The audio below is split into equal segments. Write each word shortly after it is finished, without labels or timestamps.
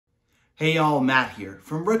Hey y'all, Matt here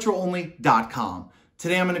from RetroOnly.com.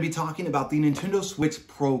 Today I'm going to be talking about the Nintendo Switch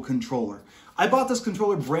Pro controller. I bought this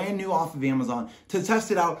controller brand new off of Amazon to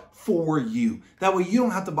test it out for you. That way you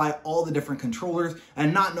don't have to buy all the different controllers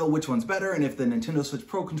and not know which one's better and if the Nintendo Switch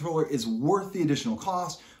Pro controller is worth the additional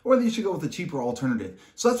cost or whether you should go with a cheaper alternative.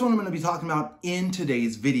 So that's what I'm going to be talking about in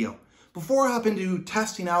today's video. Before I hop into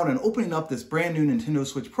testing out and opening up this brand new Nintendo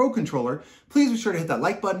Switch Pro controller, please be sure to hit that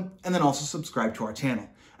like button and then also subscribe to our channel,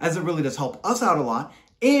 as it really does help us out a lot,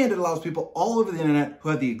 and it allows people all over the internet who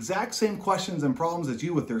have the exact same questions and problems as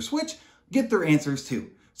you with their Switch get their answers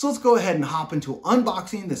too. So let's go ahead and hop into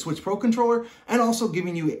unboxing the Switch Pro controller and also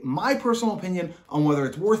giving you my personal opinion on whether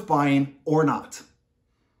it's worth buying or not.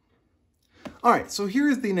 All right, so here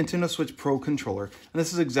is the Nintendo Switch Pro controller, and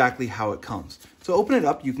this is exactly how it comes. So open it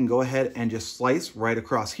up, you can go ahead and just slice right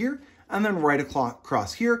across here, and then right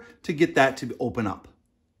across here to get that to open up.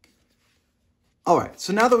 All right,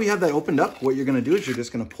 so now that we have that opened up, what you're gonna do is you're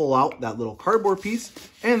just gonna pull out that little cardboard piece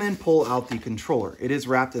and then pull out the controller. It is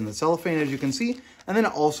wrapped in the cellophane, as you can see, and then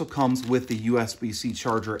it also comes with the USB-C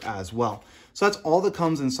charger as well. So that's all that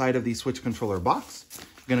comes inside of the Switch controller box.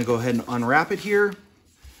 You're gonna go ahead and unwrap it here,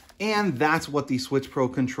 and that's what the Switch Pro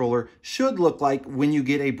controller should look like when you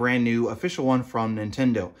get a brand new official one from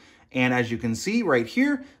Nintendo. And as you can see right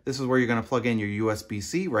here, this is where you're gonna plug in your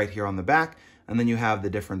USB-C right here on the back. And then you have the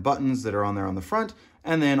different buttons that are on there on the front,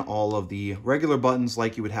 and then all of the regular buttons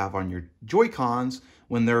like you would have on your Joy-Cons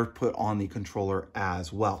when they're put on the controller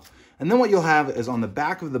as well. And then what you'll have is on the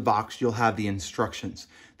back of the box, you'll have the instructions.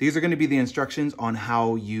 These are going to be the instructions on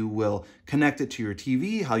how you will connect it to your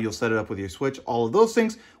TV, how you'll set it up with your Switch, all of those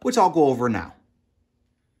things, which I'll go over now.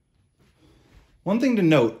 One thing to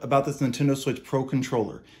note about this Nintendo Switch Pro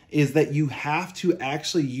controller is that you have to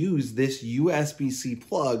actually use this USB-C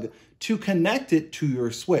plug to connect it to your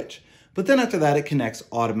Switch. But then after that, it connects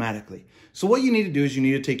automatically. So what you need to do is you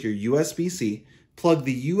need to take your USB-C, plug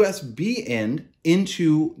the USB end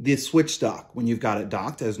into the Switch dock when you've got it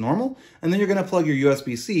docked as normal, and then you're gonna plug your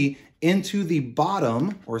USB-C into the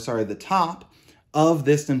the top of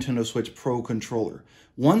this Nintendo Switch Pro controller.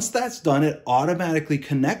 Once that's done, it automatically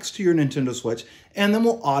connects to your Nintendo Switch and then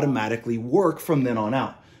will automatically work from then on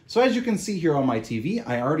out. So as you can see here on my TV,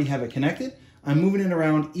 I already have it connected. I'm moving it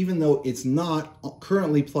around even though it's not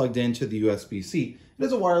currently plugged into the USB-C. It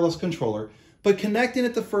is a wireless controller, but connecting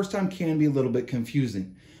it the first time can be a little bit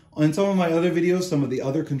confusing. On some of my other videos, some of the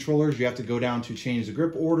other controllers, you have to go down to change the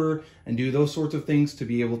grip order and do those sorts of things to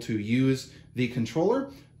be able to use the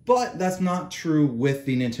controller, but that's not true with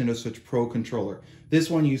the Nintendo Switch Pro controller. This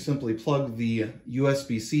one, you simply plug the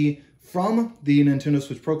USB-C from the Nintendo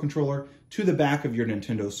Switch Pro controller to the back of your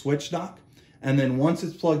Nintendo Switch dock. And then once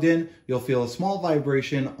it's plugged in, you'll feel a small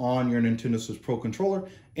vibration on your Nintendo Switch Pro controller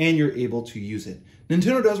and you're able to use it.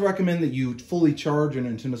 Nintendo does recommend that you fully charge your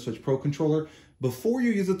Nintendo Switch Pro controller before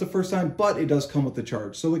you use it the first time, but it does come with the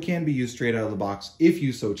charge. So it can be used straight out of the box if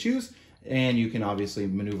you so choose. And you can obviously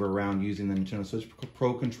maneuver around using the Nintendo Switch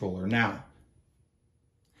Pro controller. Now,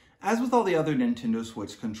 as with all the other Nintendo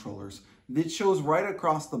Switch controllers, it shows right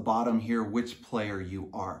across the bottom here which player you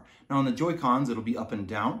are. Now on the Joy-Cons, it'll be up and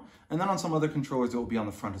down, and then on some other controllers, it will be on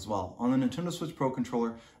the front as well. On the Nintendo Switch Pro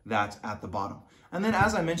controller, that's at the bottom. And then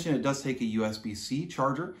as I mentioned, it does take a USB-C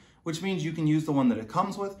charger, which means you can use the one that it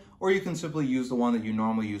comes with, or you can simply use the one that you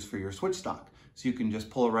normally use for your Switch dock. So you can just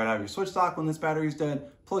pull it right out of your Switch dock when this battery is dead,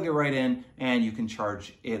 plug it right in, and you can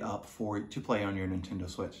charge it up to play on your Nintendo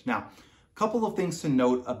Switch. Now, a couple of things to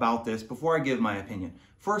note about this before I give my opinion.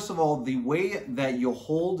 First of all, the way that you'll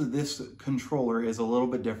hold this controller is a little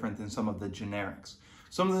bit different than some of the generics.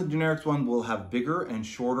 Some of the generics ones will have bigger and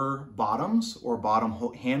shorter bottoms or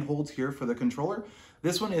bottom handholds here for the controller.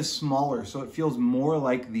 This one is smaller, so it feels more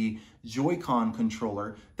like the Joy-Con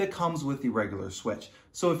controller that comes with the regular Switch.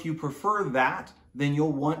 So if you prefer that, then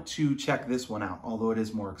you'll want to check this one out, although it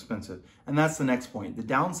is more expensive. And that's the next point. The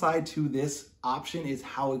downside to this option is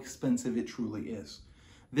how expensive it truly is.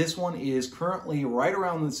 This one is currently right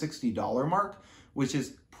around the $60 mark, which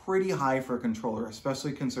is pretty high for a controller,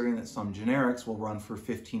 especially considering that some generics will run for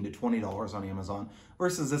 $15 to $20 on Amazon,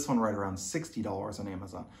 versus this one right around $60 on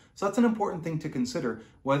Amazon. So that's an important thing to consider,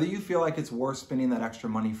 whether you feel like it's worth spending that extra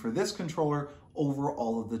money for this controller over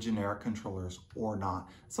all of the generic controllers or not.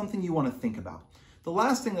 Something you want to think about. The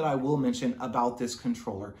last thing that I will mention about this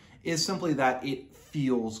controller is simply that it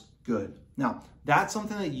feels good. Now, that's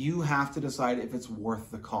something that you have to decide if it's worth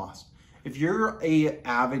the cost. If you're an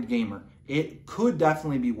avid gamer, it could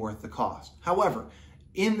definitely be worth the cost. However,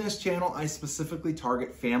 In this channel, I specifically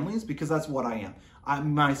target families because that's what I am.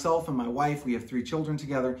 Myself and my wife, we have 3 children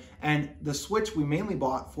together, and the Switch we mainly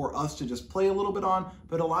bought for us to just play a little bit on,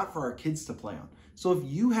 but a lot for our kids to play on. So if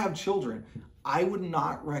you have children, I would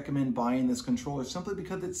not recommend buying this controller simply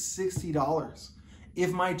because it's $60.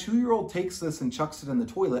 If my 2-year-old takes this and chucks it in the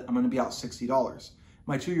toilet, I'm gonna be out $60.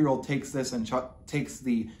 My 2-year-old takes this and takes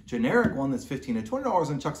the generic one that's $15 to $20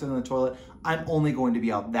 and chucks it in the toilet, I'm only going to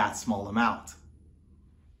be out that small amount.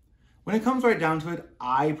 When it comes right down to it,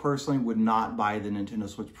 I personally would not buy the Nintendo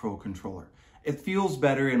Switch Pro controller. It feels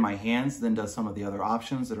better in my hands than does some of the other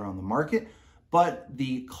options that are on the market, but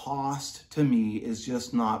the cost to me is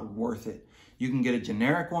just not worth it. You can get a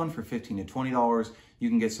generic one for $15 to $20. You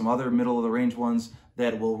can get some other middle of the range ones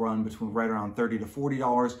that will run between right around $30 to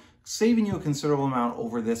 $40, saving you a considerable amount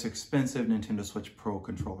over this expensive Nintendo Switch Pro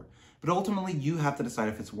controller. But ultimately, you have to decide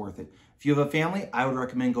if it's worth it. If you have a family, I would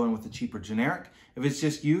recommend going with the cheaper generic. If it's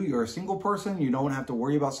just you, you're a single person, you don't have to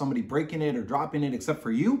worry about somebody breaking it or dropping it except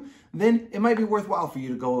for you, then it might be worthwhile for you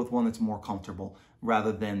to go with one that's more comfortable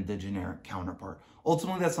rather than the generic counterpart.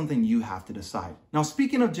 Ultimately, that's something you have to decide. Now,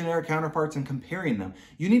 speaking of generic counterparts and comparing them,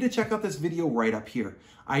 you need to check out this video right up here.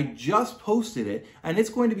 I just posted it, and it's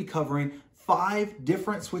going to be covering 5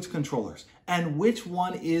 different Switch controllers and which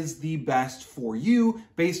one is the best for you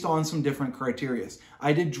based on some different criteria.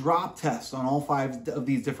 I did drop tests on all 5 of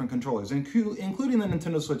these different controllers, including the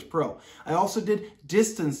Nintendo Switch Pro. I also did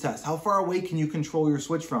distance tests. How far away can you control your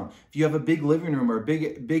Switch from? If you have a big living room or a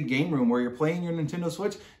big game room where you're playing your Nintendo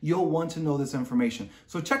Switch, you'll want to know this information.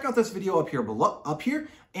 So check out this video up here,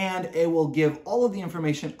 and it will give all of the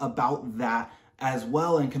information about that as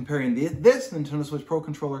well, and comparing this Nintendo Switch Pro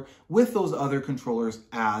controller with those other controllers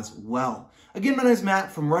as well. Again, my name is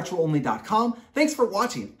Matt from RetroOnly.com. Thanks for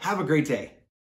watching. Have a great day.